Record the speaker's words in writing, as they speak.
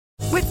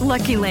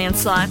Lucky Land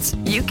Slots,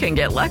 you can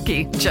get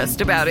lucky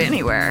just about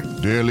anywhere.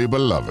 Dearly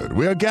beloved,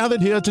 we are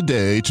gathered here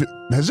today to...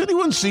 Has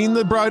anyone seen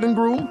the bride and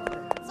groom?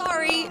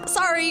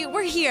 Sorry,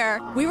 we're here.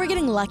 We were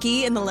getting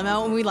lucky in the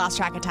limo and we lost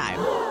track of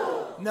time.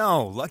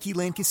 No, Lucky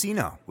Land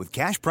Casino, with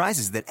cash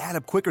prizes that add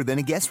up quicker than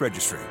a guest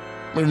registry.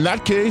 In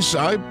that case,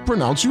 I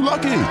pronounce you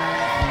lucky.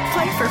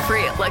 Play for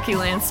free at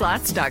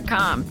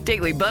LuckyLandSlots.com.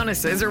 Daily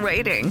bonuses are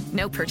waiting.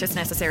 No purchase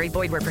necessary.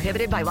 Void where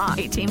prohibited by law.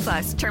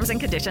 18+. Terms and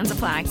conditions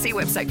apply. See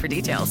website for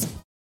details.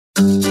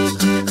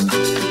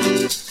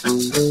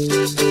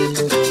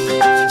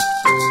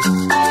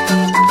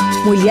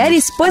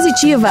 Mulheres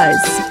Positivas.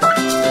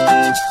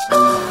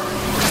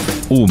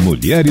 O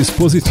Mulheres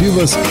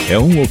Positivas é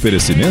um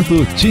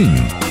oferecimento TIM.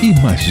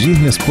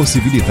 Imagine as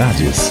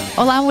possibilidades.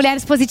 Olá,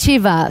 Mulheres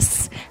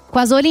Positivas. Com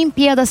as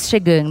Olimpíadas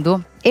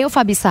chegando, eu,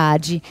 Fabi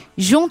Saad,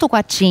 junto com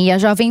a TIM e a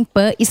Jovem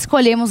Pan,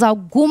 escolhemos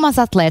algumas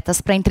atletas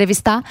para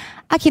entrevistar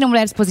aqui no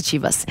Mulheres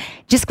Positivas.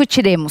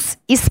 Discutiremos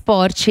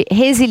esporte,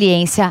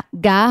 resiliência,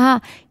 garra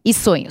e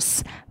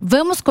sonhos.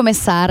 Vamos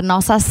começar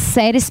nossa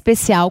série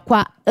especial com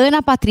a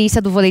Ana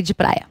Patrícia do vôlei de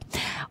praia.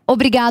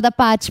 Obrigada,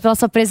 Paty, pela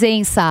sua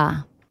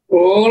presença.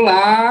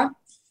 Olá,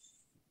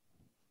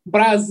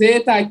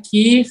 prazer estar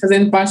aqui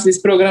fazendo parte desse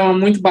programa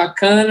muito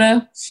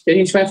bacana, que a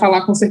gente vai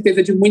falar com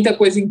certeza de muita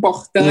coisa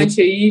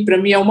importante aí, para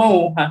mim é uma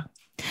honra.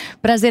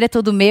 Prazer é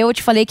todo meu, eu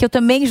te falei que eu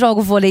também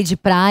jogo vôlei de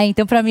praia,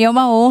 então para mim é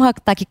uma honra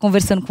estar aqui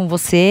conversando com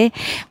você,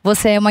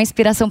 você é uma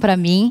inspiração para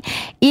mim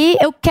e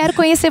eu quero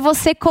conhecer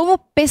você como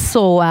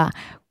pessoa,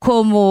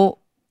 como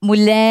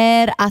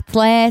mulher,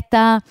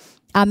 atleta,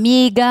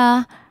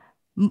 amiga,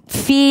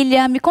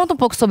 filha, me conta um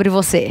pouco sobre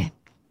você.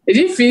 É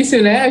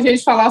difícil, né, a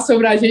gente falar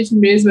sobre a gente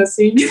mesmo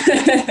assim,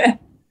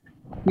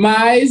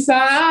 mas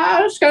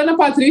acho que a Ana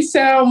Patrícia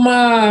é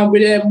uma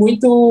mulher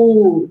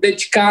muito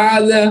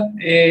dedicada,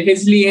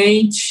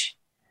 resiliente,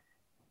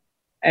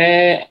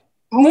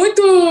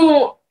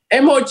 muito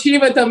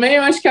emotiva também.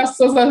 Eu acho que as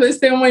pessoas às vezes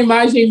têm uma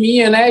imagem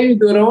minha, né, de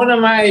durona,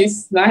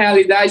 mas na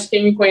realidade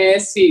quem me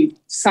conhece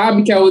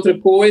sabe que é outra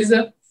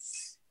coisa.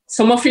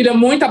 Sou uma filha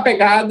muito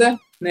apegada,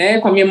 né,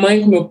 com a minha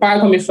mãe, com meu pai,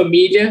 com a minha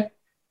família.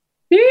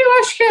 E eu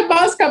acho que é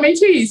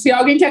basicamente isso. E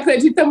alguém que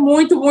acredita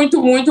muito, muito,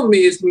 muito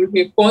mesmo.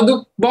 E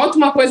quando bota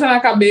uma coisa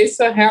na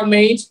cabeça,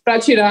 realmente, para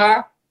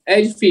tirar,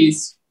 é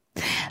difícil.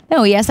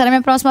 Não, e essa era a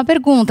minha próxima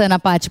pergunta, Ana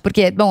Paty,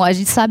 porque, bom, a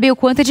gente sabe o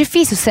quanto é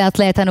difícil ser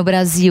atleta no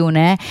Brasil,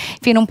 né?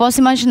 Enfim, não posso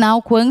imaginar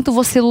o quanto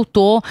você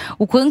lutou,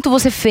 o quanto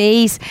você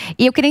fez.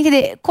 E eu queria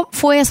entender, como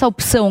foi essa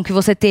opção que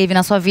você teve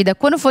na sua vida?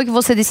 Quando foi que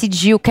você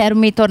decidiu, quero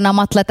me tornar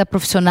uma atleta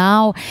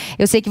profissional?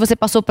 Eu sei que você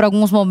passou por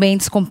alguns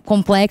momentos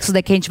complexos,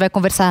 que a gente vai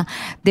conversar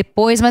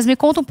depois, mas me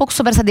conta um pouco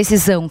sobre essa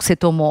decisão que você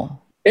tomou.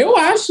 Eu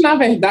acho, na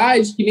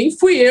verdade, que nem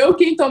fui eu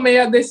quem tomei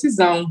a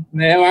decisão,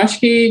 né? Eu acho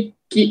que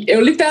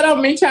eu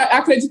literalmente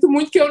acredito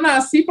muito que eu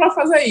nasci para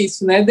fazer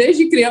isso, né?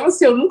 Desde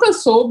criança eu nunca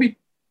soube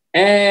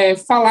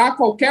falar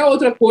qualquer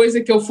outra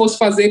coisa que eu fosse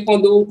fazer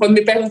quando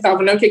me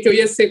perguntavam, né, o que eu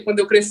ia ser quando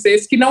eu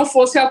crescesse, que não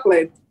fosse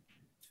atleta,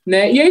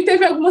 né? E aí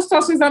teve algumas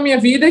situações na minha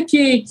vida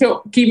que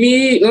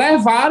me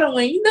levaram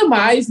ainda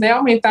mais, né?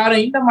 Aumentaram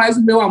ainda mais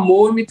o meu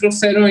amor, me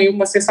trouxeram aí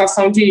uma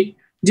sensação de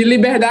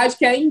liberdade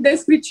que é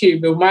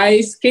indescritível,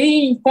 mas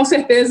com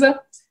certeza...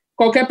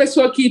 Qualquer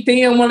pessoa que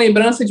tenha uma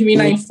lembrança de mim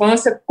na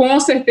infância, com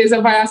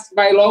certeza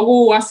vai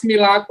logo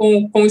assimilar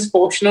com o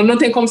esporte. Não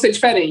tem como ser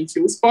diferente.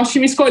 O esporte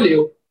me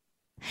escolheu.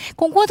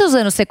 Com quantos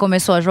anos você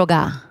começou a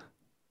jogar?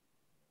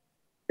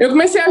 Eu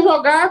comecei a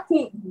jogar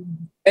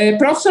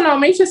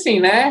profissionalmente, assim,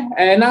 né?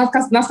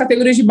 Nas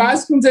categorias de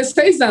base com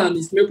 16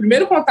 anos. Meu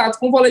primeiro contato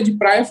com o vôlei de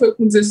praia foi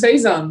com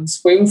 16 anos.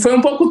 Foi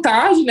um pouco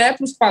tarde, né,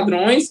 para os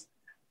padrões,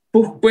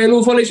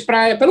 pelo vôlei de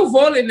praia, pelo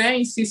vôlei, né,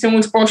 em si ser um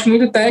esporte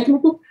muito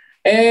técnico.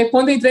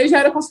 Quando entrei já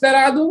era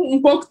considerado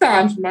um pouco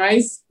tarde,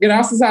 mas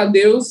graças a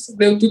Deus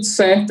deu tudo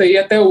certo aí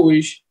até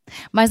hoje.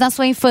 Mas na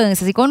sua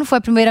infância, e quando foi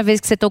a primeira vez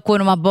que você tocou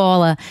numa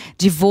bola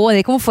de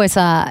vôlei, como foi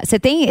essa... Você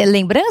tem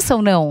lembrança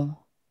ou não?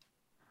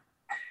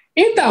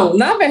 Então,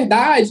 na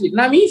verdade,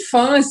 na minha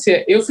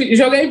infância, eu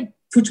joguei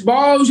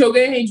futebol,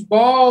 joguei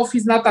handebol,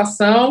 fiz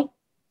natação,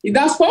 e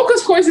das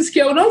poucas coisas que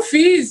eu não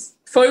fiz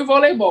foi o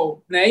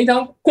voleibol, né?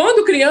 Então,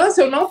 quando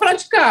criança, eu não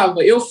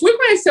praticava. Eu fui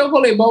conhecer o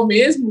voleibol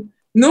mesmo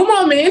no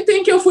momento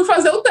em que eu fui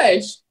fazer o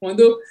teste.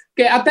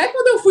 Até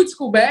quando eu fui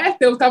descoberta,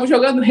 eu estava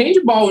jogando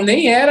handball,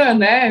 nem era,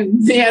 né,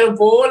 nem era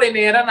vôlei,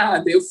 nem era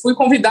nada. Eu fui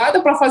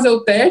convidada para fazer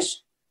o teste,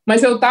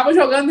 mas eu estava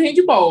jogando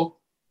handball.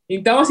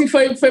 Então, assim,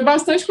 foi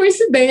bastante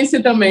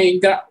coincidência também.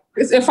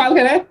 Eu falo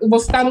que, né,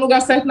 você está no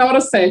lugar certo na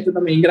hora certa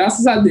também,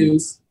 graças a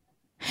Deus.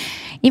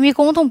 E me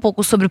conta um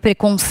pouco sobre o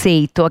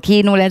preconceito.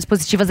 Aqui no Mulheres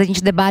Positivas a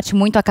gente debate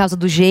muito a causa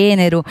do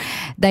gênero.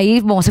 Daí,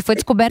 bom, você foi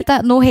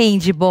descoberta no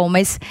handball,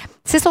 mas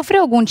você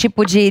sofreu algum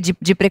tipo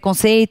de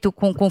preconceito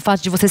com o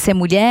fato de você ser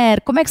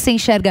mulher? Como é que você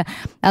enxerga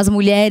as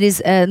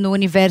mulheres no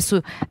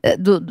universo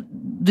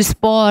do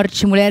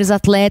esporte, mulheres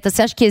atletas?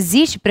 Você acha que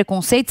existe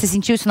preconceito? Você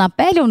sentiu isso na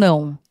pele ou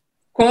não?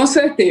 Com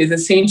certeza,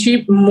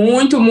 senti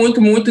muito, muito,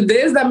 muito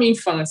desde a minha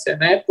infância,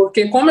 né?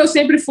 Porque como eu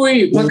sempre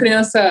fui uma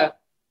criança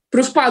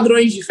os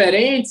padrões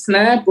diferentes,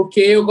 né? Porque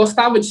eu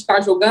gostava de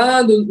estar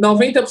jogando,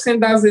 90%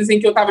 das vezes em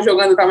que eu estava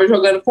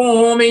jogando com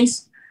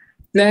homens,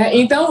 né?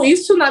 Então,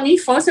 isso na minha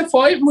infância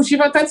foi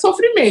motivo até de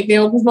sofrimento em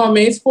alguns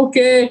momentos,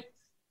 porque,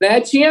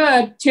 né,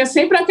 tinha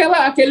sempre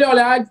aquele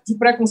olhar de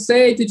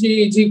preconceito,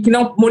 de que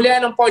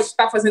mulher não pode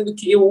estar fazendo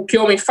o que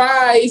homem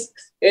faz,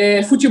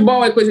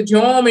 futebol é coisa de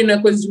homem, não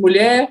é coisa de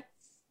mulher,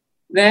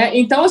 né?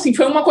 Então, assim,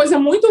 foi uma coisa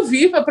muito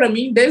viva para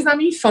mim desde a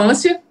minha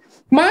infância,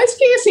 mas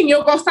que, assim,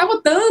 eu gostava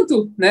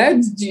tanto, né,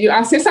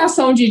 a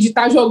sensação de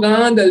estar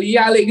jogando ali,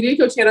 a alegria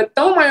que eu tinha era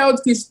tão maior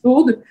do que isso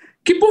tudo,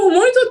 que por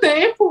muito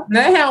tempo,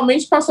 né,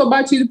 realmente passou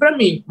batido para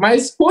mim.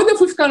 Mas quando eu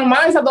fui ficando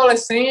mais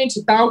adolescente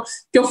e tal,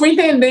 que eu fui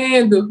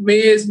entendendo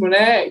mesmo,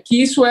 né,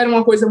 que isso era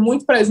uma coisa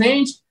muito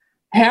presente,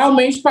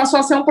 realmente passou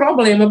a ser um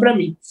problema para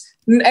mim.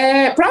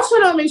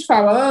 Profissionalmente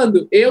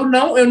falando, eu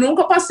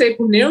nunca passei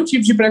por nenhum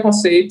tipo de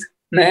preconceito,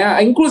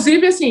 né,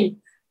 inclusive, assim,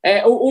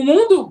 o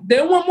mundo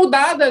deu uma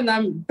mudada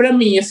para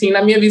mim, assim,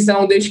 na minha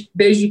visão,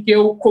 desde que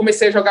eu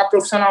comecei a jogar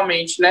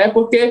profissionalmente, né?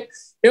 Porque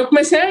eu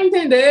comecei a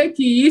entender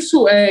que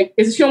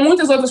existiam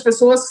muitas outras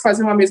pessoas que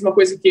faziam a mesma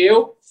coisa que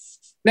eu,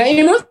 né?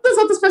 E muitas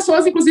outras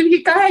pessoas, inclusive, que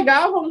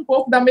carregavam um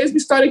pouco da mesma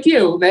história que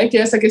eu, né? Que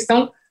é essa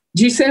questão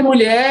de ser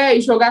mulher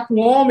e jogar com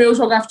homem ou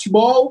jogar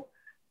futebol,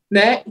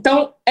 né?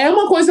 Então, é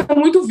uma coisa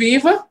muito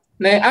viva,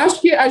 né?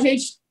 Acho que a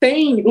gente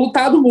tem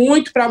lutado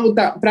muito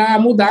para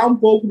mudar um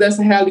pouco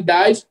dessa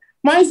realidade,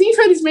 mas,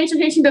 infelizmente, a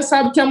gente ainda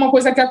sabe que é uma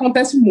coisa que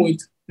acontece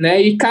muito,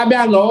 né? E cabe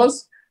a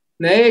nós,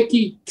 né,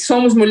 que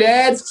somos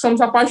mulheres, que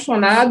somos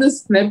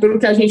apaixonadas, né, pelo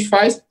que a gente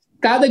faz,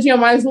 cada dia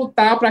mais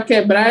lutar para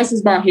quebrar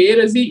essas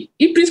barreiras e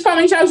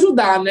principalmente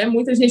ajudar, né?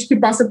 Muita gente que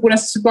passa por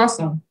essa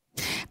situação.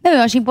 Não,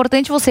 eu acho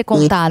importante você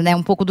contar, né,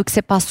 um pouco do que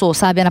você passou,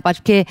 sabe, Ana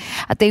Paty? Porque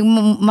tem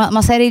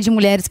uma série de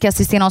mulheres que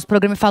assistem nosso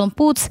programa e falam,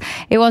 putz,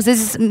 eu às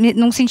vezes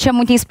não sentia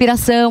muita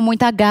inspiração,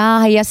 muita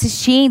garra, e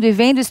assistindo e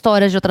vendo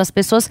histórias de outras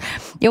pessoas,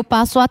 eu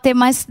passo a ter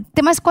mais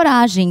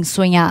coragem em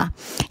sonhar.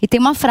 E tem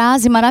uma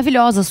frase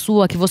maravilhosa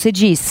sua que você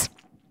diz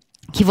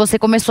que você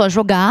começou a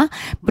jogar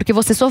porque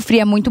você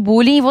sofria muito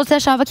bullying e você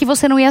achava que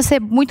você não ia ser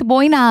muito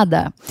bom em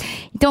nada.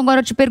 Então agora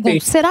eu te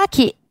pergunto, será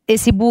que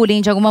esse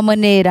bullying, de alguma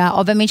maneira,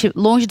 obviamente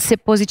longe de ser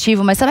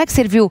positivo, mas será que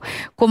serviu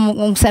como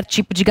um certo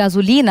tipo de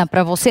gasolina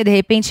para você, de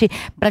repente,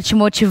 para te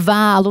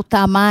motivar a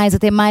lutar mais, a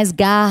ter mais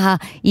garra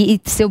e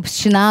ser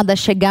obstinada a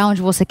chegar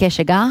onde você quer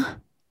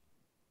chegar?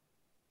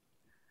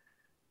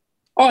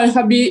 Olha,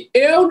 Fabi,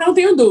 eu não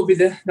tenho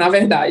dúvida, na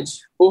verdade,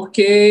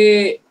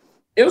 porque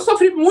eu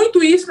sofri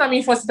muito isso na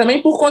minha infância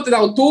também, por conta da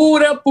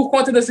altura, por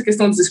conta dessa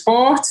questão dos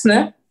esportes,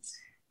 né?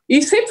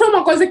 E sempre foi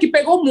uma coisa que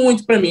pegou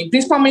muito para mim,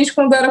 principalmente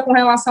quando era com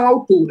relação à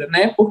altura,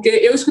 né? Porque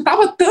eu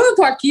escutava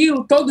tanto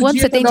aquilo todo dia. Quanto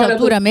você tem de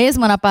altura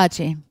mesmo, Ana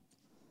Paty?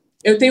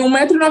 Eu tenho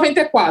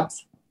 1,94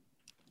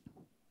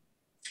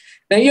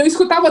 m. E eu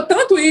escutava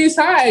tanto isso,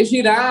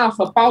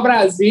 girafa,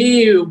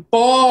 pau-brasil,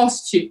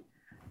 poste,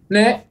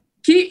 né?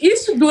 Que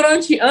isso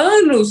durante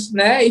anos,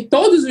 né? E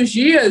todos os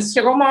dias,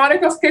 chegou uma hora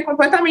que eu fiquei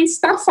completamente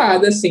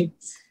estafada, assim.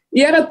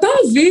 E era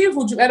tão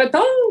vivo, era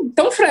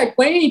tão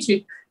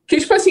frequente, que,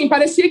 tipo assim,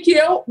 parecia que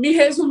eu me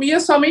resumia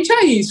somente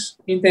a isso,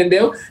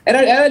 entendeu?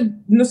 Era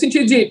no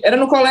sentido de, era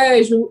no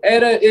colégio,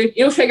 era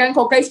eu chegar em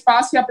qualquer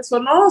espaço e a pessoa,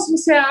 nossa,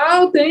 você é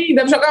alta, hein?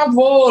 Deve jogar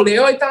vôlei,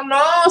 ou então,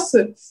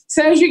 nossa,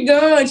 você é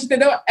gigante,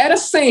 entendeu? Era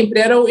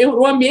sempre,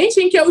 o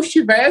ambiente em que eu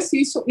estivesse,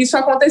 isso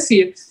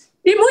acontecia.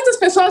 E muitas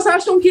pessoas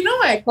acham que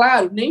não é,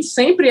 claro, nem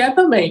sempre é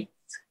também,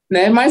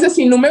 né? Mas,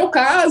 assim, no meu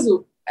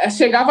caso,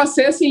 chegava a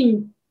ser,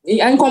 assim,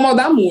 a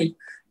incomodar muito.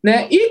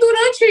 Né? E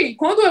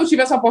quando eu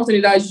tive essa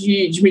oportunidade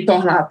de me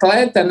tornar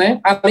atleta, né,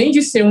 além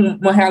de ser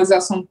uma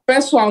realização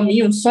pessoal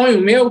minha, um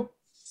sonho meu,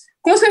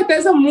 com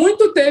certeza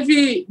muito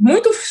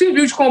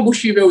serviu de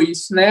combustível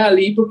isso, né,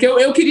 ali, porque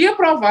eu queria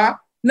provar,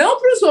 não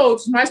para os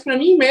outros, mas para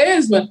mim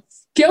mesma,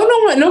 que eu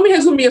não me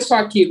resumia só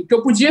aquilo, que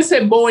eu podia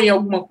ser boa em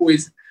alguma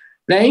coisa,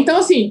 né? Então,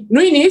 assim,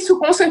 no início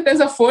com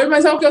certeza foi,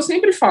 mas é o que eu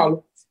sempre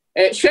falo,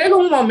 chega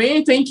um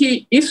momento em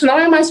que isso não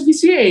é mais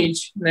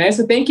suficiente, né?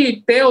 Você tem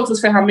que ter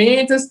outras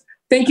ferramentas,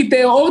 tem que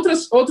ter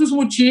outros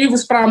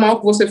motivos para amar o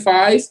que você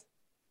faz,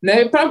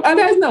 né?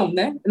 Aliás, não,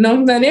 né?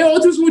 Não é nem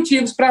outros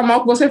motivos para amar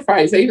o que você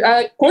faz. Aí,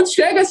 quando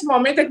chega esse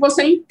momento é que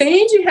você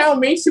entende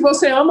realmente se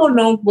você ama ou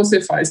não o que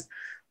você faz,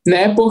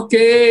 né?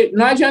 Porque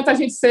não adianta a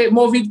gente ser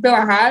movido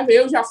pela raiva,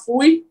 eu já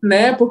fui,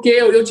 né? Porque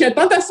eu tinha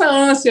tanta essa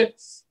ânsia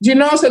de,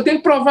 nossa, eu tenho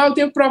que provar,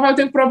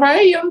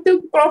 e eu não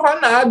tenho que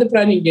provar nada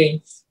para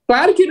ninguém.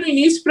 Claro que no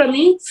início, para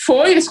mim,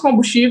 foi esse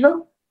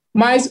combustível,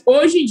 mas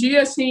hoje em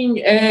dia, assim,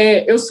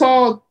 eu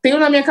só tenho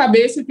na minha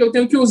cabeça que eu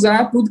tenho que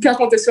usar tudo que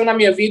aconteceu na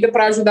minha vida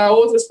para ajudar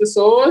outras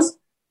pessoas,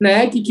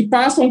 né, que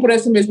passam por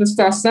essa mesma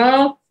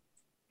situação,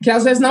 que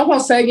às vezes não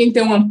conseguem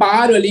ter um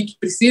amparo ali que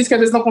precisa, que às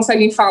vezes não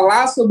conseguem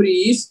falar sobre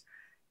isso.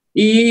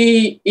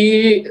 E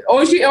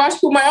hoje eu acho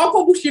que o maior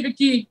combustível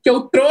que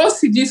eu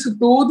trouxe disso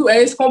tudo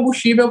é esse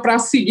combustível para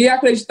seguir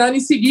acreditando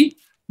e seguir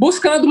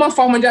buscando uma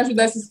forma de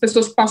ajudar essas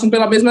pessoas que passam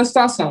pela mesma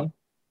situação.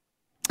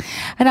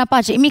 Ana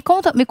Paty, me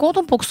conta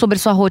um pouco sobre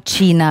sua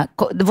rotina.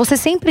 Você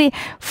sempre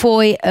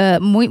foi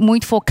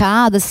muito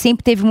focada,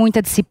 sempre teve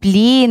muita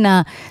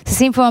disciplina? Você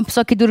sempre foi uma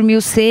pessoa que dormiu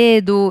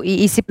cedo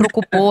e se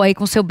preocupou aí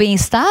com o seu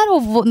bem-estar,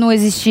 ou não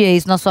existia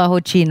isso na sua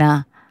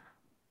rotina?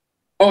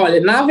 Olha,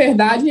 na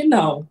verdade,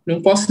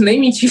 não posso nem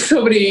mentir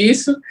sobre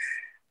isso,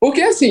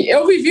 porque, assim,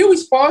 eu vivi o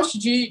esporte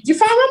de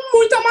forma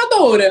muito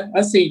amadora,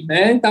 assim,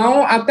 né?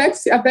 Então, até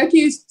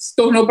que se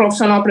tornou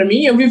profissional para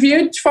mim, eu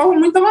vivia de forma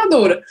muito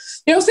amadora.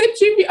 Eu sempre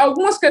tive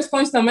algumas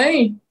questões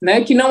também, né,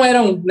 que não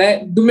eram,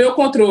 né, do meu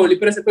controle.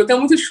 Por exemplo, eu tenho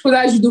muita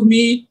dificuldade de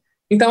dormir,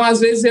 então,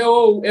 às vezes,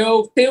 eu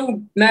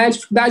tenho, né,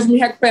 dificuldade de me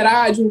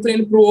recuperar de um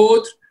treino para o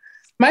outro.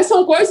 Mas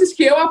são coisas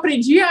que eu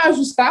aprendi a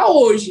ajustar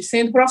hoje,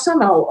 sendo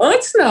profissional.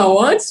 Antes, não.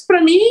 Antes,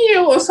 para mim,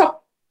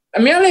 a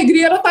minha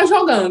alegria era estar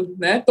jogando,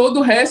 né? Todo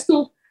o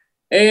resto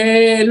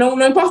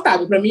não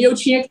importava. Para mim, eu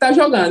tinha que estar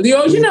jogando. E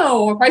hoje,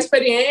 não. Com a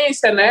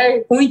experiência,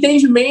 né? Com o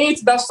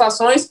entendimento das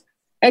situações,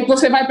 é que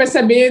você vai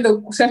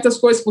percebendo certas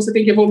coisas que você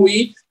tem que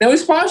evoluir. O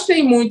esporte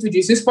tem muito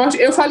disso. O esporte,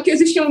 eu falo que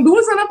existiam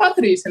duas Ana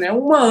Patrícia, né?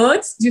 Uma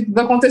antes de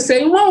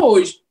acontecer e uma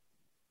hoje.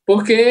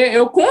 Porque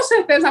eu, com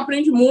certeza,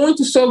 aprendi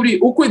muito sobre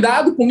o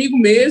cuidado comigo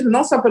mesmo,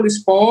 não só pelo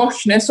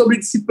esporte, né? Sobre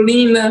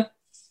disciplina,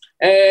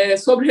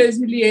 sobre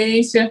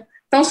resiliência.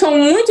 Então, são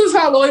muitos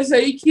valores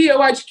aí que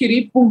eu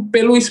adquiri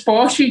pelo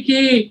esporte,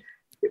 que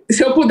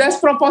se eu pudesse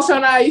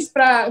proporcionar isso,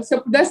 se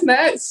eu pudesse,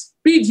 né,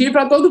 pedir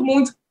para todo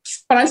mundo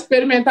para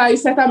experimentar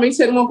isso, certamente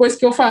seria uma coisa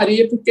que eu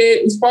faria,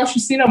 porque o esporte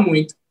ensina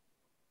muito.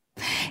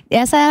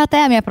 Essa é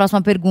até a minha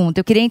próxima pergunta.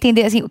 Eu queria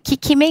entender, assim,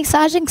 que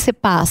mensagem que você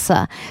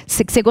passa,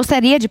 que você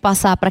gostaria de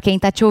passar para quem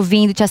está te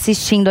ouvindo, te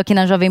assistindo aqui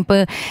na Jovem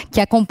Pan, que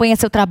acompanha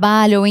seu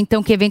trabalho, ou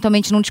então que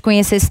eventualmente não te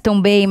conhecesse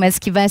tão bem, mas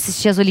que vai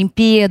assistir as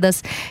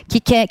Olimpíadas, que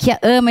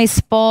ama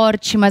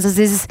esporte, mas às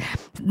vezes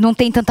não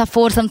tem tanta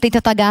força, não tem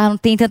tanta garra, não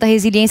tem tanta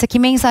resiliência. Que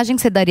mensagem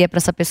que você daria para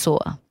essa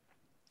pessoa?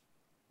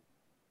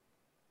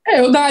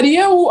 Eu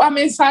daria a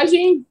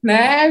mensagem,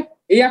 né,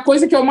 e a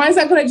coisa que eu mais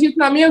acredito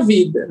na minha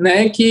vida,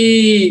 né,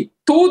 que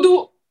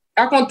tudo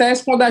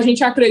acontece quando a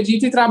gente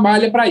acredita e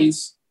trabalha para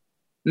isso,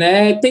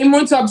 né? Tem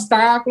muitos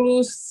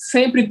obstáculos,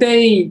 sempre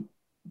tem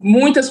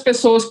muitas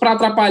pessoas para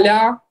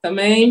atrapalhar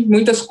também,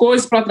 muitas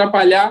coisas para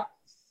atrapalhar,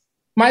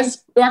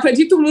 mas eu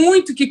acredito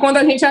muito que quando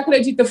a gente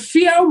acredita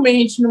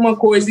fielmente numa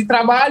coisa e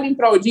trabalha em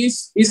prol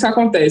disso, isso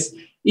acontece.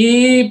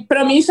 E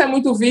para mim isso é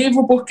muito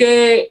vivo,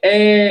 porque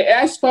é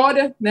a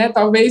história, né,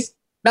 talvez,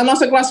 da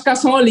nossa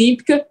classificação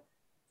olímpica,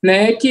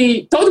 né,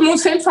 que todo mundo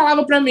sempre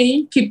falava para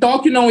mim que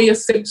Tóquio não ia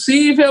ser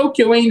possível,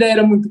 que eu ainda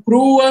era muito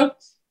crua,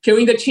 que eu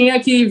ainda tinha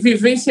que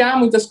vivenciar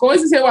muitas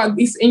coisas. Eu,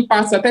 em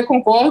partes, até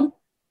concordo,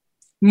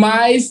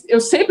 mas eu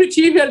sempre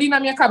tive ali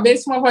na minha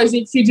cabeça uma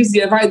vozinha que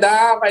dizia: vai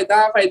dar, vai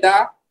dar, vai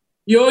dar.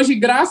 E hoje,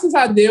 graças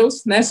a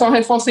Deus, né, só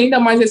reforça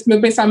ainda mais esse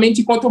meu pensamento,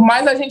 de quanto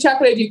mais a gente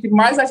acredita e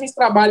mais a gente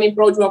trabalha em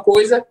prol de uma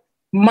coisa,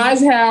 mais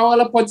real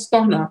ela pode se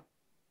tornar.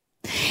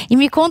 E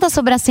me conta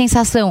sobre a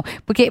sensação,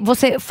 porque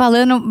você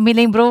falando me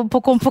lembrou um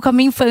pouco a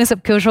minha infância,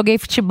 porque eu joguei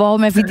futebol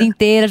minha vida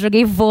inteira,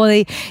 joguei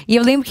vôlei, e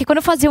eu lembro que quando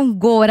eu fazia um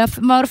gol era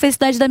a maior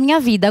felicidade da minha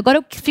vida. Agora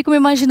eu fico me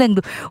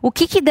imaginando, o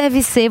que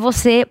deve ser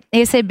você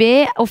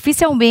receber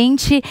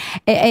oficialmente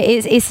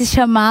esse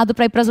chamado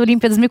para ir para as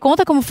Olimpíadas. Me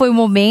conta como foi o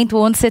momento,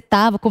 onde você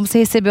estava, como você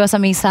recebeu essa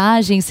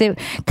mensagem, você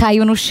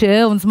caiu no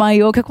chão,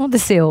 desmaiou, o que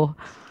aconteceu?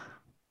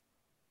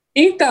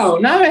 Então,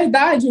 na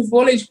verdade, o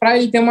vôlei de praia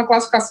ele tem uma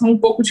classificação um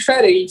pouco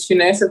diferente,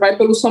 né? Você vai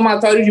pelo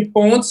somatório de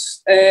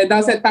pontos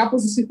das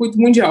etapas do circuito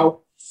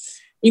mundial.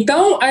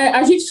 Então,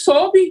 a gente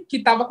soube que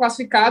estava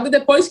classificada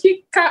depois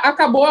que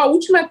acabou a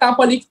última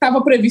etapa ali que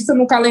estava prevista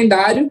no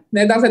calendário,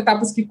 né, das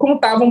etapas que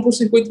contavam para o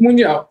circuito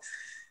mundial.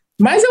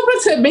 Mas eu,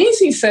 para ser bem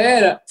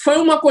sincera, foi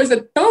uma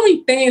coisa tão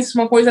intensa,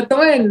 uma coisa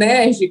tão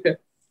enérgica.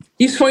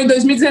 Isso foi em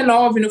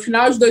 2019, no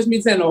final de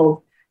 2019.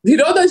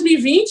 Virou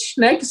 2020,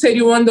 né, que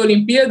seria o ano da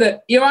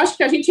Olimpíada, e eu acho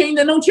que a gente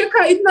ainda não tinha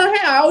caído na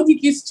real de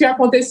que isso tinha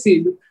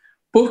acontecido.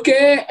 Porque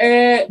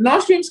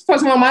nós tivemos que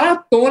fazer uma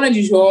maratona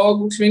de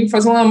jogos, tivemos que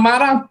fazer uma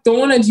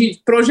maratona de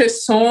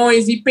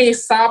projeções e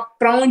pensar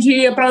para onde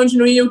ia, para onde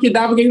não ia, o que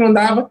dava, o que não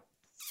dava,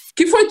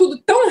 que foi tudo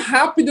tão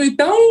rápido e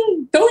tão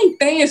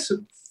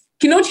intenso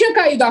que não tinha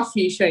caído a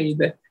ficha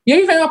ainda. E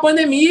aí veio a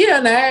pandemia,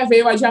 né,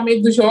 veio o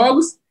adiamento dos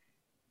jogos,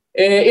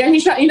 e a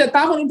gente ainda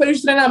estava no período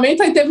de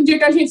treinamento. Aí teve um dia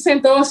que a gente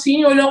sentou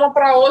assim, olhou uma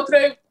para a outra,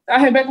 e a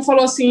Rebeca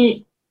falou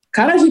assim: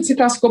 cara, a gente se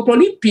classificou para a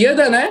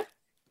Olimpíada, né?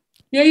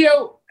 E aí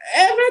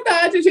é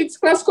verdade, a gente se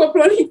classificou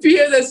para a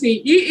Olimpíada,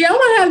 assim, e é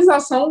uma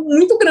realização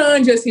muito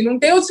grande, assim, não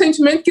tem outro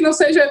sentimento que não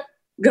seja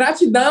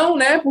gratidão,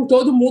 né, por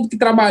todo mundo que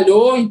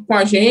trabalhou com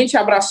a gente,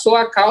 abraçou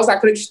a causa,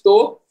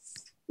 acreditou.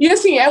 E,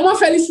 assim, é uma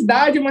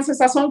felicidade, uma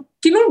sensação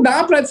que não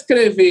dá para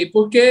descrever,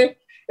 porque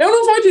eu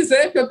não vou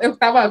dizer que eu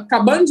estava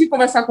acabando de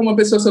conversar com uma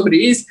pessoa sobre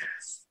isso,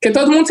 que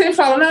todo mundo sempre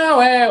fala,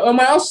 não, é o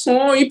maior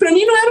sonho. E para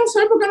mim não era um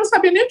sonho, porque eu não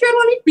sabia nem o que era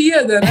uma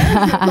Olimpíada, né?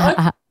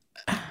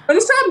 Eu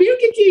não sabia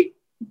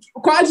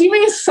qual a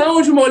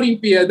dimensão de uma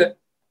Olimpíada,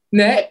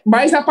 né?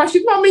 Mas a partir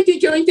do momento em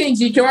que eu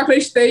entendi, que eu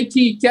acreditei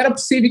que era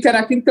possível, que era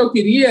aquilo que eu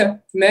queria,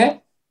 né?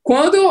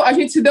 quando a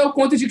gente se deu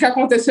conta de que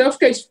aconteceu, eu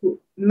fiquei tipo,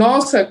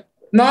 nossa,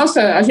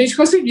 a gente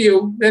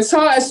conseguiu. É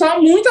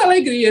só muita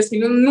alegria, assim,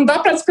 não dá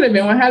para descrever,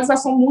 é uma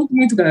realização muito,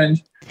 muito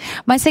grande.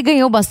 Mas você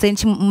ganhou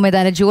bastante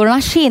medalha de ouro na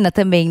China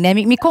também, né?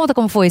 Me conta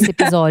como foi esse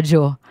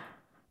episódio.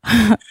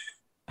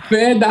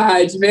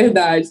 Verdade.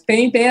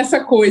 Tem essa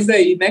coisa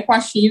aí, né? Com a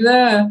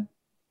China,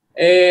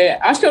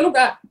 acho que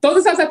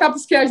todas as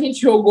etapas que a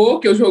gente jogou,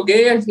 que eu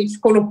joguei, a gente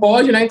ficou no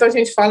pódio, né? Então a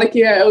gente fala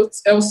que é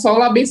o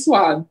solo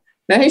abençoado.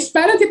 Né? A gente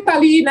espera que tá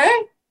ali, né?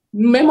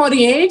 No mesmo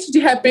Oriente, de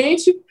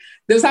repente,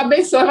 Deus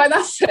abençoe, vai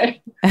dar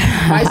certo.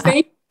 Mas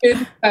tem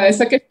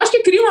essa questão. Acho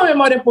que cria uma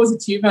memória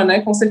positiva,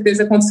 né? Com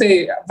certeza, quando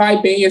você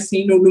vai bem,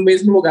 assim, no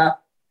mesmo lugar.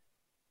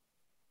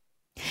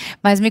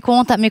 Mas me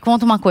conta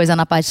uma coisa,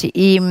 Ana Paty,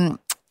 e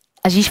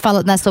a gente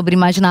fala, né, sobre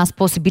imaginar as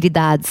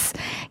possibilidades,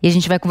 e a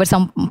gente vai conversar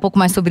um pouco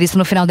mais sobre isso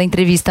no final da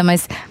entrevista,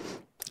 mas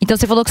então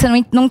você falou que você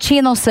não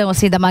tinha noção,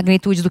 assim, da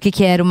magnitude do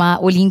que era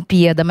uma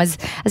Olimpíada, mas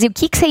assim, o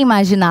que você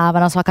imaginava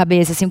na sua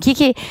cabeça, assim,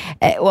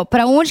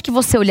 para onde que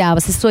você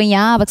olhava? Você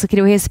sonhava que você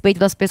queria o respeito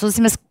das pessoas,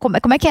 assim, mas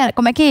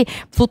como é que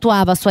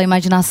flutuava a sua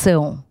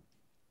imaginação?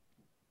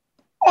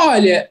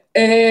 Olha,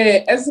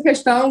 essa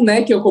questão,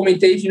 né, que eu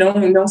comentei de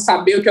não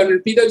saber o que é a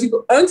Olimpíada, eu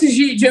digo, antes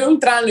de eu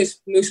entrar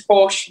no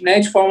esporte,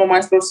 né, de forma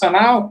mais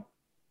profissional,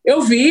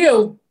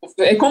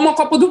 é como uma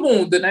Copa do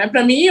Mundo, né?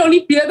 Para mim, a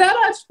Olimpíada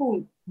era,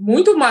 tipo,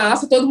 muito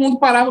massa, todo mundo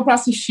parava para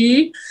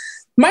assistir,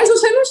 mas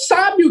você não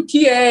sabe o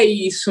que é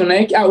isso,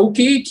 né?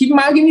 Que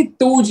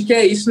magnitude que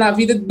é isso na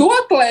vida do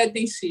atleta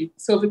em si,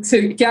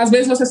 que às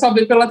vezes você só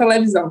vê pela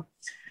televisão.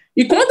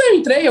 E quando eu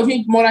entrei, eu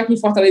vim morar aqui em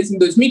Fortaleza em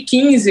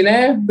 2015,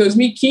 né?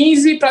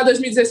 2015 para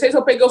 2016,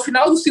 eu peguei o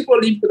final do ciclo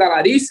olímpico da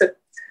Larissa.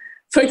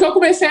 Foi que eu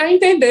comecei a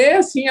entender,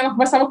 assim, ela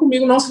conversava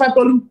comigo, não, você vai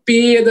para a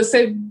Olimpíada,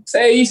 você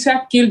é isso, é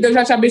aquilo, Deus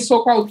já te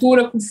abençoou com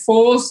altura, com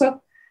força,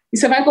 e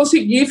você vai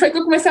conseguir. Foi que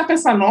eu comecei a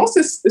pensar, nossa,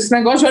 esse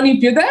negócio de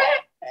Olimpíada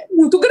é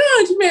muito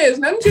grande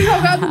mesmo, né? Eu não tinha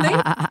jogado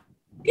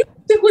nem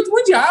no circuito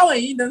mundial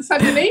ainda, não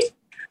sabia nem,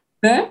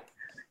 né?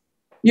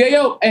 E aí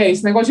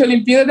esse negócio de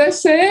Olimpíada deve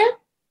ser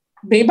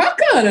bem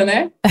bacana,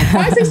 né?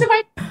 Mas aí você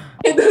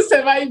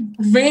vai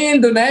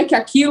vendo, né, que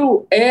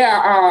aquilo é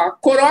a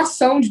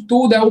coroação de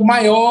tudo, é o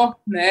maior,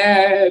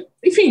 né?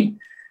 Enfim,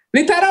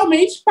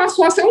 literalmente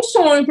passou a ser um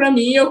sonho para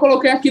mim, eu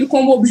coloquei aquilo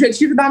como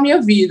objetivo da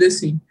minha vida,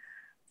 assim.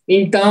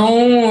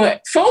 Então,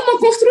 foi uma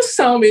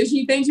construção mesmo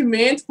de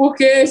entendimento,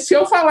 porque se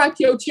eu falar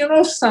que eu tinha a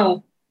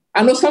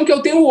noção que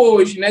eu tenho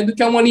hoje, né, do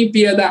que é uma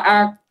Olimpíada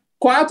há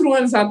 4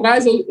 anos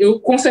atrás, eu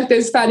com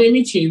certeza estaria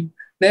mentindo,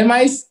 né?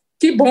 Mas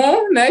que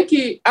bom, né,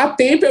 que há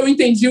tempo eu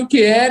entendi o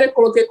que era,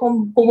 coloquei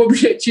como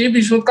objetivo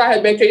e junto com a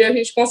Rebeca aí a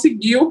gente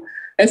conseguiu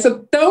essa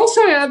tão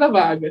sonhada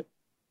vaga.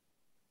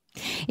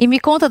 E me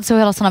conta do seu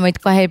relacionamento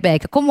com a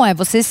Rebeca. Como é?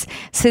 Vocês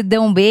se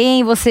dão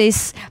bem?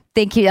 Vocês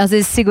têm que, às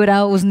vezes,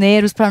 segurar os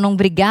nervos para não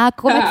brigar?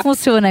 Como é que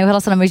funciona aí o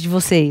relacionamento de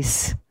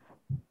vocês?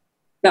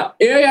 Não,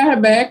 eu e a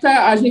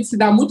Rebeca, a gente se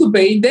dá muito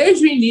bem.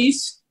 Desde o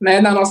início,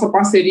 né, da nossa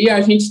parceria,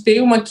 a gente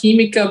tem uma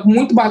química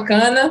muito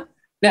bacana.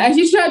 A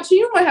gente já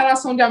tinha uma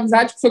relação de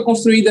amizade que foi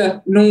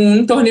construída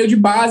num torneio de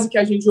base que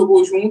a gente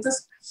jogou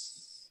juntas.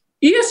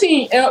 E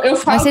assim, eu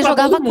falo. Mas você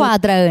jogava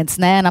quadra antes,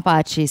 né, Ana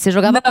Paty? Você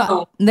jogava.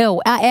 Não,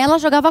 ela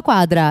jogava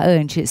quadra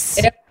antes.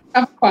 Ela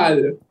jogava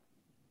quadra.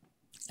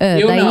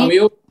 Eu daí... não.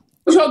 Eu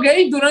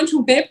joguei durante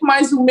um tempo,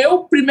 mas o meu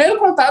primeiro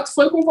contato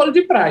foi com vôlei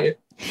de praia.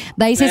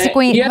 Daí vocês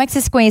como é que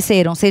vocês se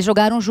conheceram? Vocês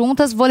jogaram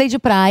juntas vôlei de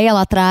praia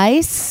lá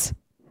atrás?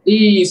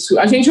 Isso.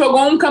 A gente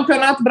jogou um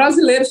campeonato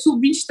brasileiro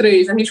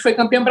sub-23. A gente foi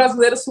campeã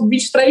brasileira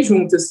sub-23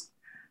 juntas.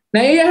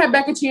 Né? E a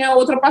Rebeca tinha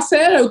outra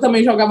parceira, eu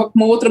também jogava com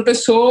uma outra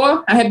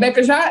pessoa. A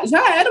Rebeca já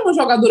era uma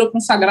jogadora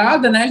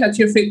consagrada, né? Já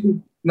tinha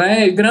feito,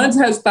 né, grandes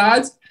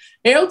resultados.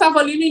 Eu estava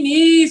ali no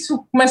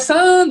início,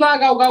 começando a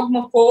galgar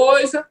alguma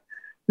coisa,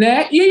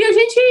 né? E aí a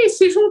gente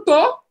se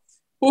juntou,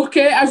 porque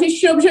a gente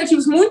tinha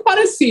objetivos muito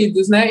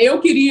parecidos, né? Eu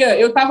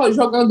estava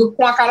jogando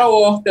com a Carol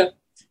Horta,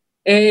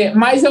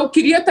 mas eu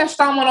queria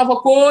testar uma nova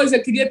coisa,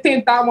 queria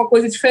tentar uma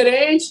coisa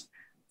diferente,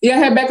 e a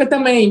Rebeca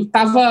também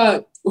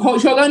estava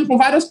jogando com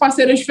várias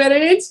parceiras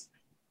diferentes,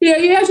 e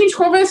aí a gente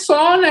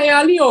conversou, né, e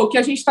alinhou que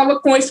a gente estava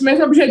com esse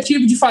mesmo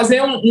objetivo de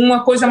fazer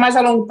uma coisa mais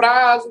a longo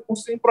prazo,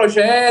 construir um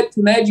projeto,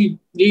 né,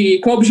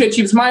 com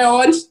objetivos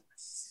maiores,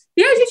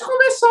 e a gente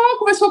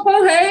conversou com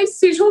o Reis,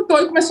 se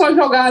juntou e começou a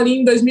jogar ali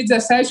em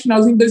 2017,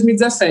 finalzinho de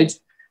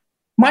 2017.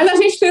 Mas a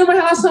gente tem uma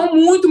relação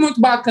muito, muito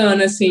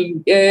bacana,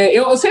 assim.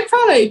 Eu sempre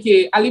falei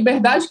que a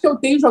liberdade que eu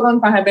tenho jogando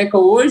com a Rebeca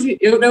hoje,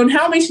 eu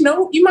realmente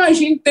não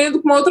imagino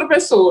tendo com uma outra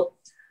pessoa.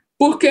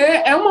 Porque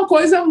é uma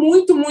coisa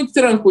muito, muito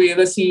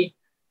tranquila, assim.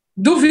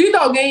 Duvido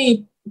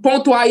alguém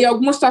pontuar aí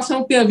alguma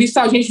situação que tenha visto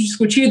a gente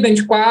discutir dentro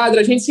de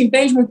quadra, a gente se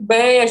entende muito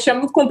bem, a gente é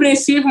muito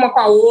compreensivo uma com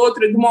a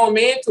outra, do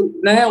momento,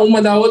 né,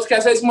 uma da outra, que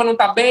às vezes uma não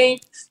está bem,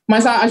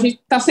 mas a gente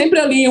está sempre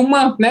ali,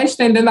 uma, né,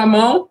 estendendo a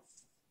mão.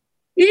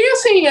 E,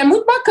 assim, é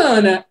muito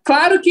bacana.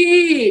 Claro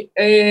que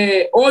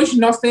hoje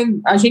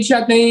a gente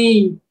já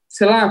tem,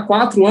 sei lá,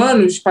 4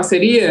 anos de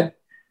parceria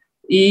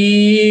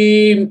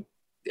e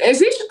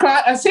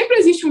sempre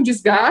existe um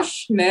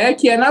desgaste, né,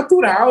 que é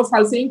natural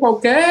fazer em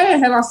qualquer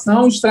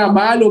relação de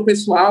trabalho ou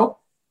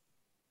pessoal,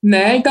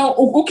 né? Então,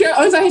 o que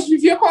antes a gente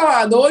vivia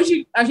colado,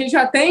 hoje a gente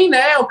já tem,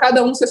 né,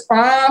 cada um seu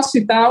espaço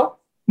e tal,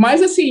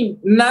 mas assim,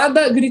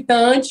 nada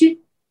gritante,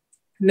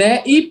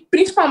 né? E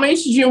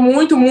principalmente de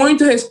muito,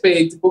 muito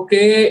respeito,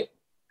 porque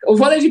o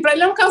vôlei de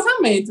praia é um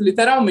casamento,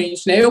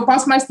 literalmente, né? Eu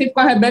passo mais tempo com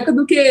a Rebeca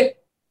do que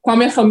com a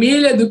minha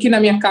família, do que na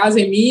minha casa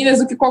em Minas,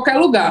 do que qualquer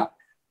lugar.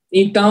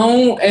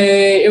 Então,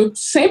 eu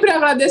sempre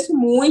agradeço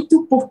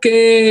muito,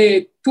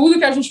 porque tudo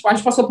que a gente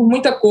passou por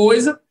muita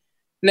coisa,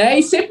 né?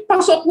 E sempre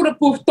passou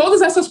por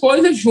todas essas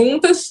coisas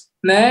juntas,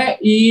 né?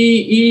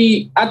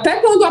 E até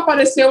quando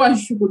apareceu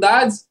as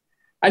dificuldades,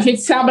 a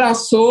gente se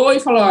abraçou e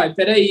falou, olha,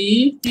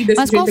 peraí.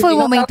 Mas qual foi o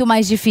momento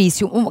mais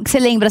difícil? Que você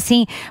lembra,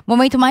 assim, o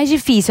momento mais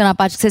difícil na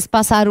parte que vocês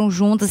passaram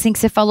juntos, assim, que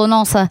você falou,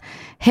 nossa,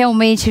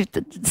 realmente,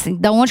 assim,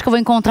 da onde que eu vou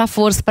encontrar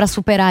força para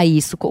superar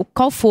isso?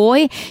 Qual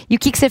foi e o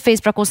que você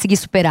fez para conseguir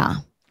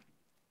superar?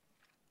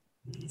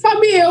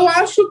 Fabi, eu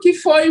acho que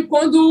foi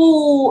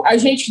quando a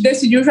gente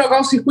decidiu jogar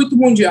o circuito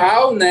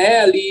mundial, né,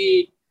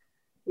 ali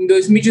em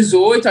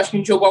 2018, acho que a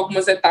gente jogou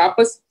algumas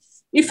etapas.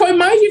 E foi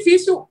mais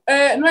difícil,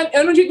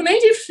 eu não digo nem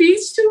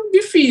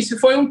difícil,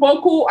 foi um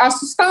pouco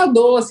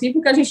assustador, assim,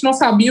 porque a gente não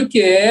sabia o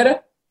que era,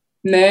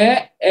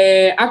 né?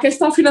 A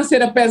questão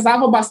financeira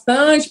pesava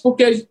bastante,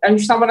 porque a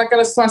gente estava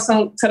naquela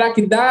situação, será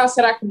que dá,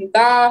 será que não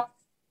dá?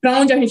 Para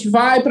onde a gente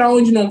vai, para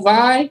onde não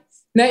vai?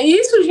 Né? E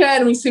isso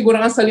gera uma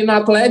insegurança ali no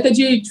atleta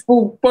de,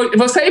 tipo,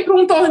 você ir para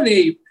um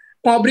torneio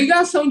com a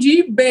obrigação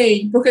de ir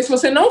bem, porque se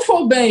você não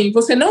for bem,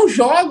 você não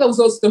joga os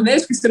outros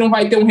torneios, porque você não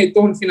vai ter um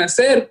retorno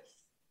financeiro,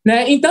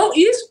 né? Então,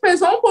 isso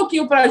pesou um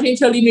pouquinho para a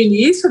gente ali no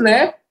início,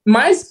 né?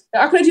 Mas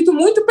acredito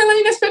muito pela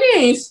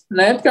inexperiência,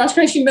 né? Porque eu acho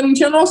que a gente ainda não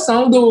tinha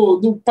noção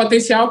do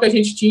potencial que a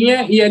gente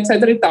tinha e etc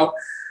e tal.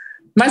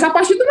 Mas a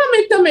partir do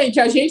momento também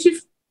que a gente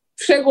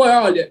chegou,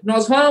 olha,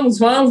 nós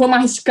vamos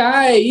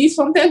arriscar, é isso,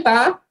 vamos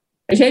tentar.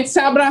 A gente se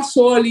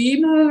abraçou ali,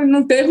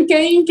 não teve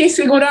quem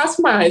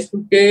segurasse mais,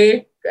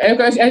 porque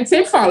a gente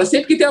sempre fala,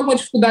 sempre que tem alguma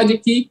dificuldade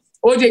aqui,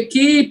 ou de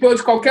equipe, ou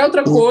de qualquer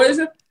outra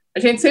coisa, a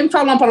gente sempre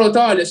fala uma para a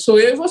outra, olha, sou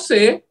eu e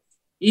você,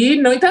 e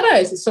não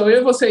interessa, sou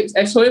eu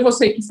e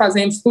você que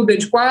fazemos tudo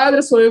dentro de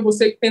quadra, sou eu e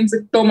você que temos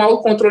que tomar o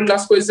controle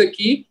das coisas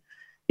aqui,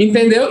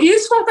 entendeu? E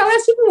isso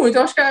fortalece muito.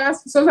 Eu acho que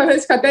as pessoas às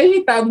vezes ficam até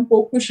irritadas um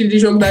pouco com o estilo de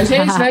jogo da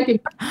gente, né, que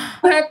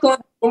reclamam,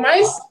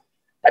 mas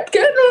é porque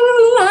eu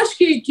não acho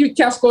que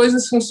as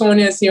coisas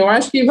funcionem assim. Eu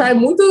acho que vai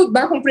muito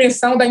da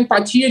compreensão, da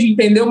empatia, de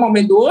entender o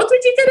momento do outro e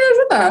de querer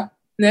ajudar,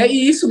 né?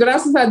 E isso,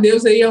 graças a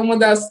Deus, aí é uma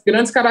das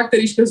grandes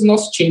características do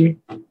nosso time.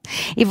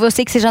 E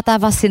você que você já está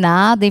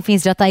vacinada, enfim,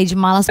 você já está aí de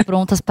malas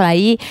prontas para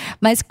ir,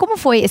 mas como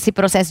foi esse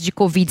processo de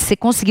Covid? Você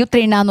conseguiu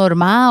treinar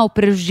normal?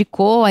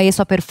 Prejudicou aí a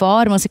sua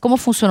performance? Como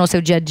funcionou o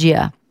seu dia a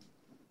dia?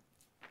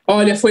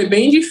 Olha, foi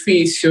bem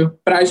difícil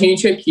para a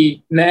gente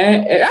aqui,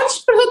 né? Acho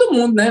que para todo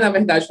mundo, né? Na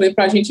verdade, falei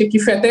para a gente aqui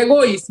foi até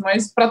egoísta,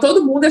 mas para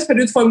todo mundo esse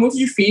período foi muito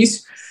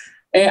difícil.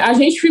 A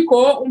gente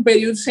ficou um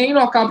período sem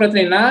local para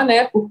treinar,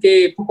 né?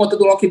 Porque por conta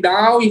do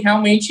lockdown, e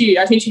realmente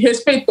a gente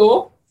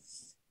respeitou,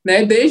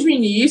 né? Desde o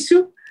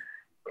início,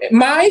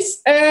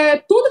 mas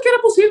tudo que era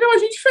possível a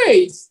gente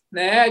fez,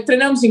 né?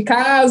 Treinamos em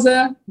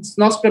casa,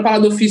 nosso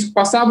preparador físico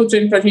passava o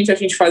treino para a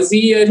gente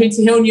fazia, a gente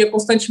se reunia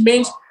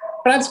constantemente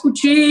para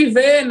discutir,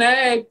 ver,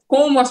 né,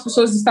 como as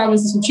pessoas estavam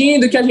se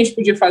sentindo, o que a gente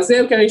podia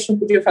fazer, o que a gente não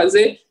podia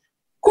fazer.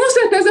 Com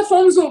certeza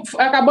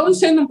acabamos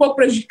sendo um pouco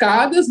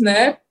prejudicadas,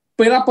 né,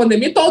 pela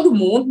pandemia, todo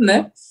mundo,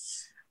 né,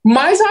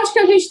 mas acho que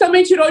a gente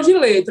também tirou de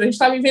letra. A gente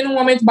está vivendo um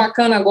momento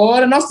bacana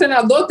agora. Nosso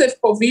treinador teve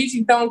Covid,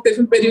 então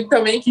teve um período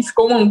também que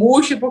ficou uma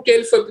angústia, porque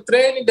ele foi para o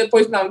treino e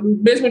depois, no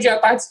mesmo dia à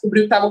tarde,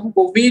 descobriu que estava com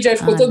Covid, aí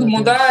ficou todo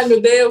mundo, ai meu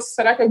Deus,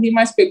 será que alguém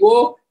mais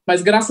pegou?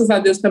 Mas graças a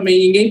Deus também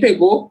ninguém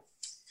pegou.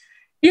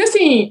 E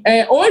assim,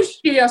 hoje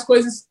que as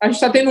coisas, a gente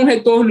está tendo um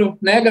retorno,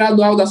 né,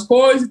 gradual das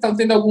coisas, estão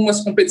tendo algumas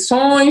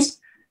competições,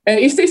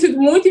 isso tem sido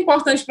muito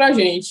importante para a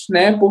gente,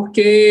 né,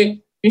 porque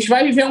a gente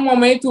vai viver um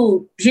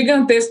momento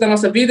gigantesco da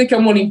nossa vida, que é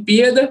uma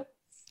Olimpíada,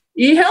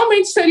 e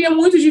realmente seria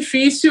muito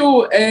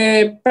difícil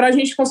para a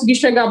gente conseguir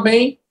chegar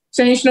bem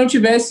se a gente não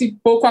tivesse,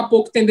 pouco a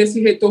pouco, tendo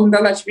esse retorno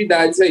das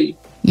atividades aí.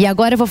 E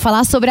agora eu vou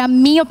falar sobre a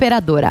minha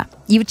operadora.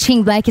 E o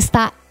Team Black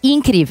está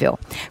incrível.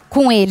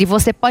 Com ele,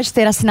 você pode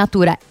ter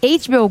assinatura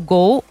HBO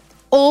Go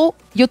ou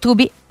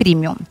YouTube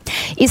Premium.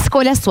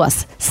 Escolha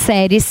suas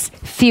séries,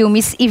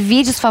 filmes e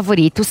vídeos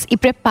favoritos e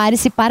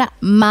prepare-se para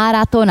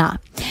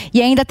maratonar.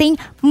 E ainda tem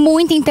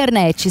muita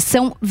internet.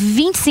 São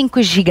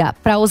 25 GB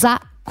para usar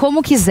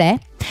como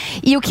quiser.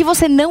 E o que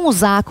você não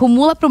usar,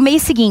 acumula para o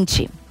mês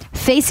seguinte.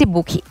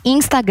 Facebook,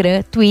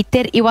 Instagram,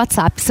 Twitter e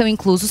WhatsApp são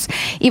inclusos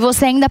e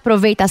você ainda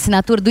aproveita a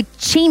assinatura do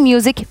Team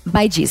Music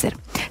by Deezer,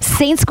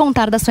 sem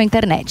descontar da sua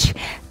internet.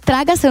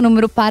 Traga seu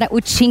número para o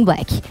Team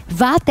Black.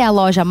 Vá até a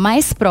loja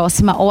mais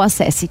próxima ou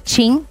acesse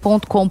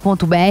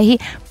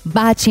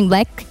team.com.br/Team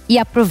Black e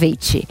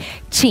aproveite.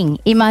 Team,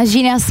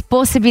 imagine as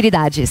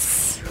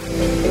possibilidades.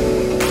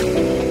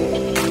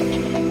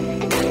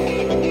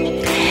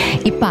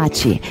 E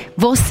Paty,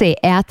 você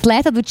é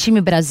atleta do time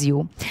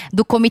Brasil,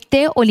 do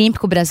Comitê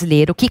Olímpico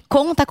Brasileiro, que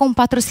conta com o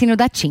patrocínio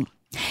da TIM.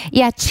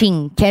 E a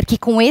TIM quer que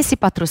com esse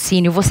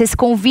patrocínio vocês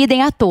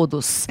convidem a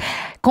todos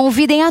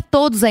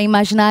a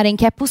imaginarem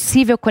que é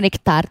possível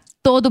conectar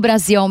todo o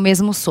Brasil ao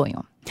mesmo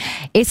sonho.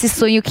 Esse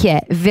sonho que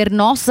é ver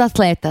nossos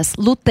atletas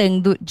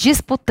lutando,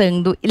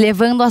 disputando e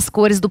levando as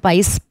cores do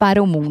país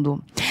para o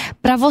mundo.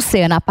 Para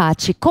você, Ana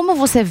Paty, como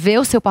você vê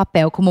o seu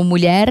papel como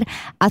mulher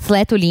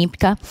atleta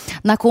olímpica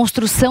na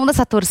construção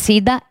dessa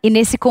torcida e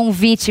nesse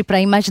convite para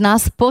imaginar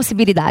as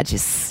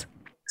possibilidades?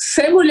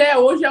 Ser mulher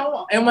hoje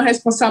é uma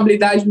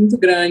responsabilidade muito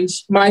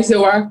grande, mas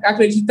eu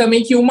acredito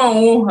também que uma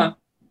honra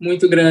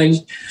muito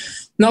grande.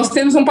 Nós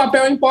temos um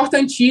papel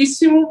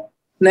importantíssimo,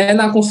 né,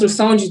 na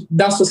construção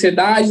da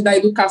sociedade, da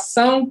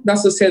educação da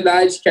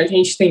sociedade que a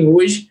gente tem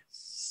hoje.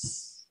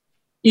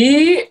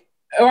 E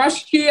eu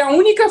acho que a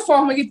única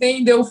forma que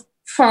tem de eu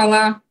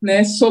falar,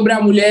 né, sobre a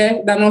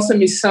mulher, da nossa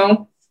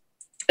missão,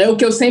 é o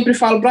que eu sempre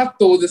falo para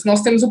todas.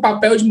 Nós temos o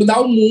papel de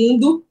mudar o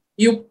mundo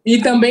e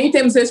também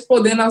temos esse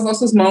poder nas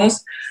nossas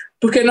mãos,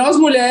 porque nós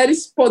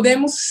mulheres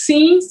podemos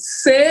sim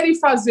ser e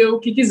fazer o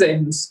que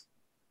quisermos.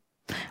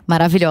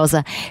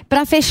 Maravilhosa.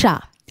 Para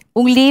fechar,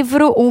 um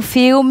livro, um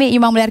filme e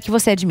uma mulher que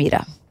você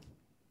admira.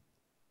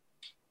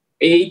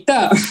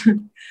 Eita!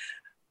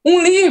 Um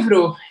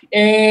livro.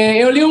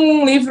 Eu li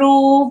um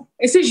livro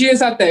esses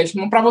dias até,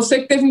 Para Você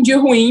que Teve um Dia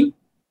Ruim,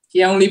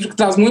 que é um livro que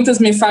traz muitas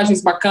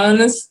mensagens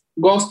bacanas,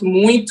 gosto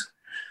muito.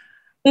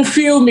 Um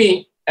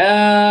filme,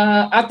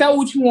 Até o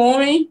Último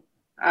Homem,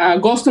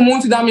 gosto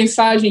muito da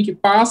mensagem que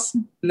passa,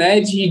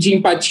 né, de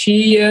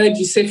empatia,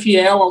 de ser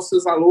fiel aos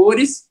seus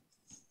valores.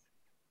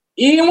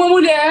 E uma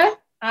mulher,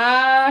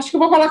 acho que eu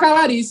vou colocar a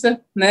Larissa,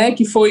 né,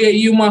 que foi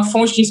aí uma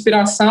fonte de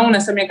inspiração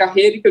nessa minha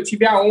carreira e que eu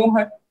tive a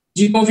honra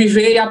de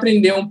conviver e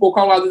aprender um pouco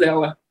ao lado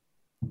dela.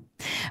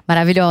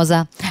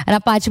 Maravilhosa.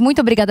 Ana Paty,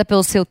 muito obrigada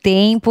pelo seu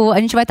tempo. A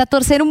gente vai estar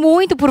torcendo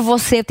muito por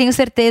você. Eu tenho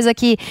certeza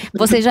que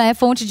você já é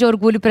fonte de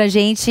orgulho pra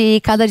gente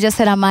e cada dia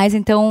será mais.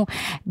 Então,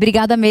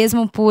 obrigada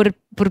mesmo por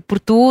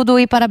tudo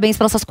e parabéns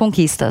pelas suas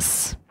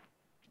conquistas.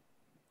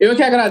 Eu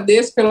que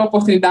agradeço pela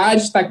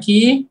oportunidade de estar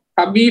aqui.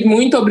 Fabi,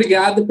 muito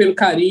obrigada pelo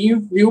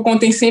carinho, viu?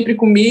 Contem sempre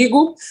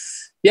comigo.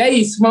 E é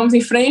isso, vamos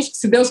em frente.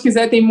 Se Deus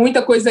quiser, tem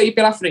muita coisa aí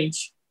pela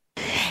frente.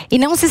 E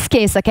não se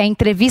esqueça que a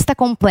entrevista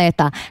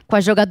completa com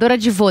a jogadora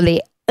de vôlei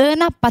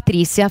Ana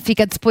Patrícia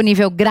fica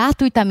disponível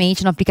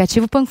gratuitamente no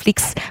aplicativo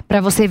Panflix para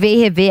você ver e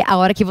rever a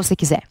hora que você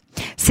quiser.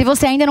 Se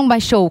você ainda não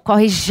baixou,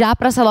 corre já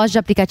para essa loja de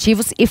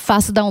aplicativos e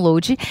faça o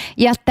download.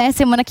 E até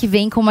semana que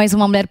vem com mais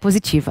uma Mulher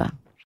Positiva.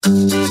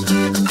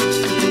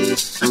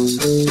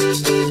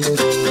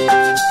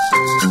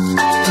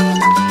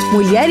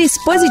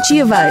 Mulheres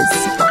Positivas.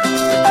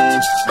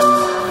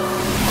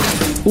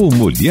 O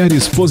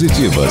Mulheres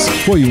Positivas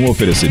foi um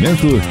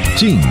oferecimento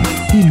TIM.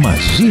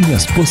 Imagine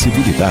as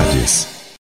possibilidades.